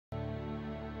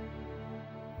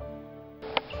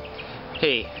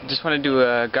Hey, just want to do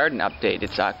a garden update.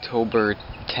 It's October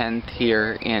 10th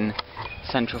here in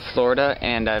Central Florida,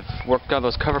 and I've worked all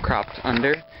those cover crops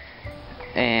under,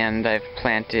 and I've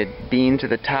planted beans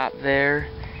at the top there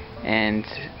and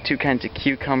two kinds of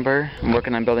cucumber. I'm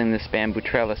working on building this bamboo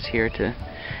trellis here to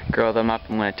grow them up.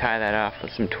 I'm going to tie that off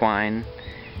with some twine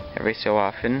every so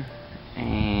often,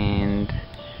 and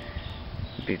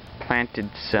we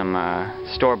planted some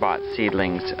store-bought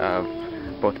seedlings of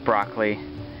both broccoli,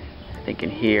 I think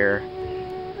in here,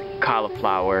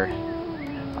 cauliflower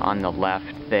on the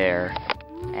left there,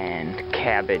 and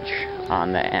cabbage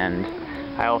on the end.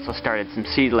 I also started some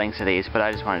seedlings of these, but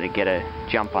I just wanted to get a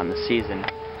jump on the season.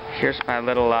 Here's my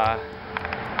little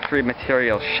free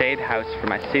material shade house for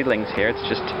my seedlings here. It's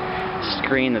just a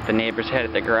screen that the neighbors had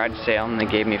at the garage sale and they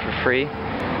gave me for free.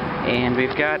 And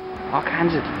we've got all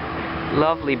kinds of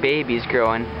lovely babies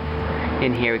growing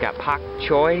in here. We got pak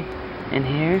choy in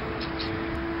here.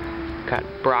 Got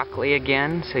broccoli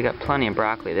again, so we got plenty of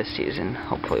broccoli this season.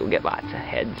 Hopefully we'll get lots of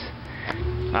heads.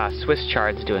 Swiss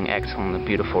chard's doing excellent with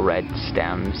beautiful red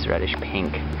stems, reddish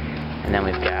pink. And then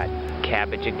we've got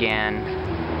cabbage again.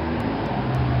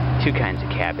 Two kinds of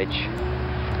cabbage.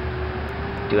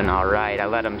 Doing alright. I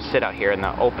let them sit out here in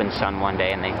the open sun one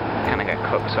day and they kind of got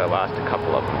cooked, so I lost a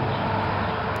couple of them.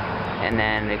 And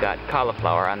then we got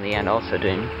cauliflower on the end also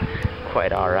doing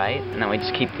quite alright. And then we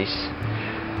just keep these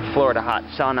Florida hot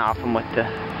sun off them with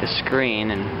the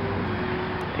screen, and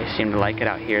they seem to like it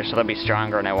out here, so they'll be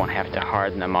stronger and I won't have to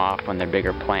harden them off when they're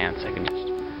bigger plants. I can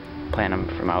just plant them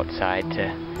from outside to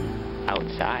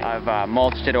outside. I've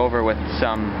mulched it over with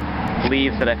some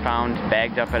leaves that I found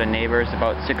bagged up at a neighbor's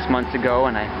about 6 months ago,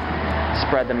 and I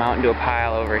spread them out into a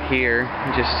pile over here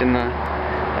just in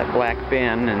that black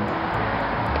bin.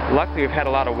 And luckily we've had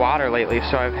a lot of water lately,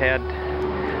 so I've had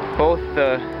both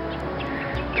the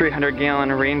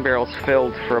 300-gallon rain barrels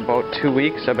filled for about 2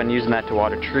 weeks. I've been using that to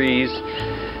water trees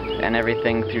and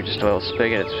everything through just a little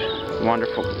spigot. It's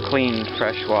wonderful, clean,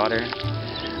 fresh water.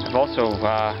 I've also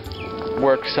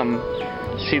worked some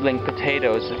seedling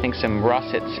potatoes, I think some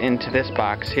russets, into this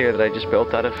box here that I just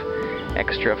built out of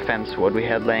extra fence wood we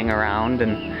had laying around,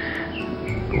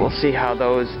 and we'll see how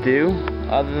those do.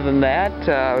 Other than that,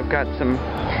 we've got some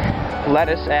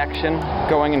lettuce action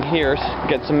going in here.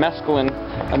 Get some mesclun,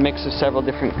 a mix of several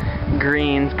different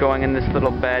greens going in this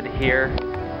little bed here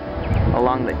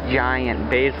along the giant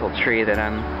basil tree that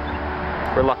I'm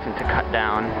reluctant to cut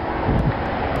down.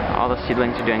 All the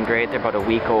seedlings are doing great. They're about a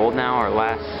week old now or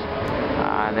less.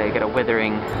 They got a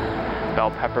withering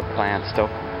bell pepper plant. Still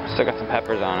got some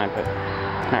peppers on it, but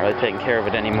not really taking care of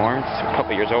it anymore. It's a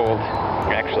couple years old,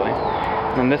 actually.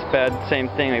 And in this bed, same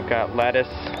thing. We've got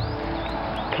lettuce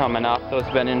coming up. Those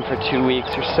have been in for 2 weeks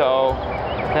or so.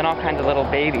 Then all kinds of little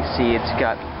baby seeds.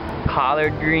 Got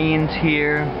collard greens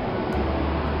here,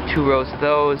 2 rows of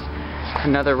those,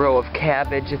 another row of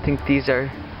cabbage. I think these are,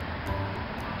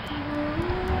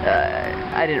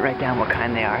 I didn't write down what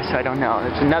kind they are, so I don't know.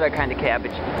 There's another kind of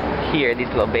cabbage here. These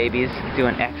little babies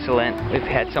doing excellent. We've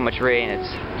had so much rain,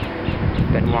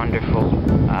 it's been wonderful.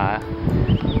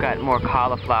 We've got more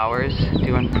cauliflowers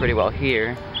doing pretty well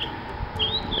here.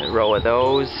 A row of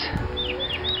those.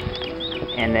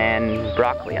 And then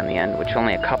broccoli on the end, which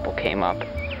only a couple came up.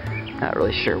 Not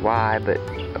really sure why, but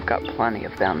I've got plenty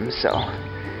of them, so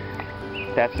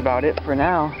that's about it for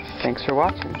now. Thanks for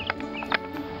watching.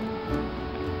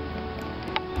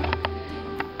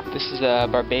 This is a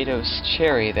Barbados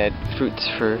cherry that fruits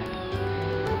for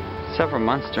several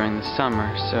months during the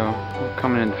summer, so we're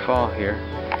coming into fall here.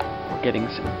 We're getting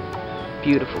some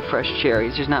beautiful fresh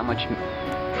cherries. There's not much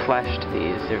flesh to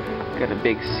these. They've got a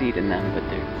big seed in them, but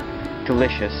they're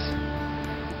delicious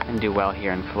and do well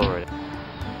here in Florida.